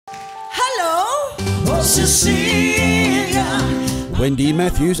Wendy,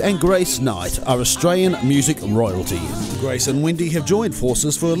 Mattews and Grace Knight are Australian music royalty. Grace and Wendy have joined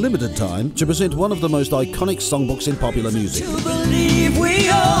forces for a limited time to present one of the most iconic songbooks in popular music. To believe we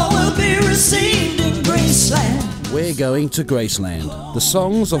all will be received in Graceland. We're going to Graceland. The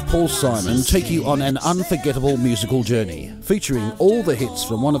songs of Paul Simon take you on an unforgettable musical journey, featuring all the hits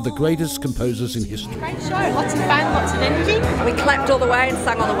from one of the greatest composers in history. Great show, lots of fun, lots of energy. We clapped all the way and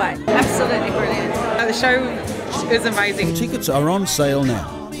sung all the way. Absolutely brilliant. The show is amazing. Tickets are on sale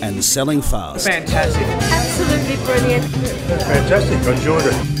now and selling fast. Fantastic. Absolutely brilliant. Fantastic. I enjoyed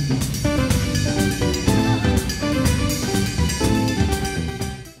it.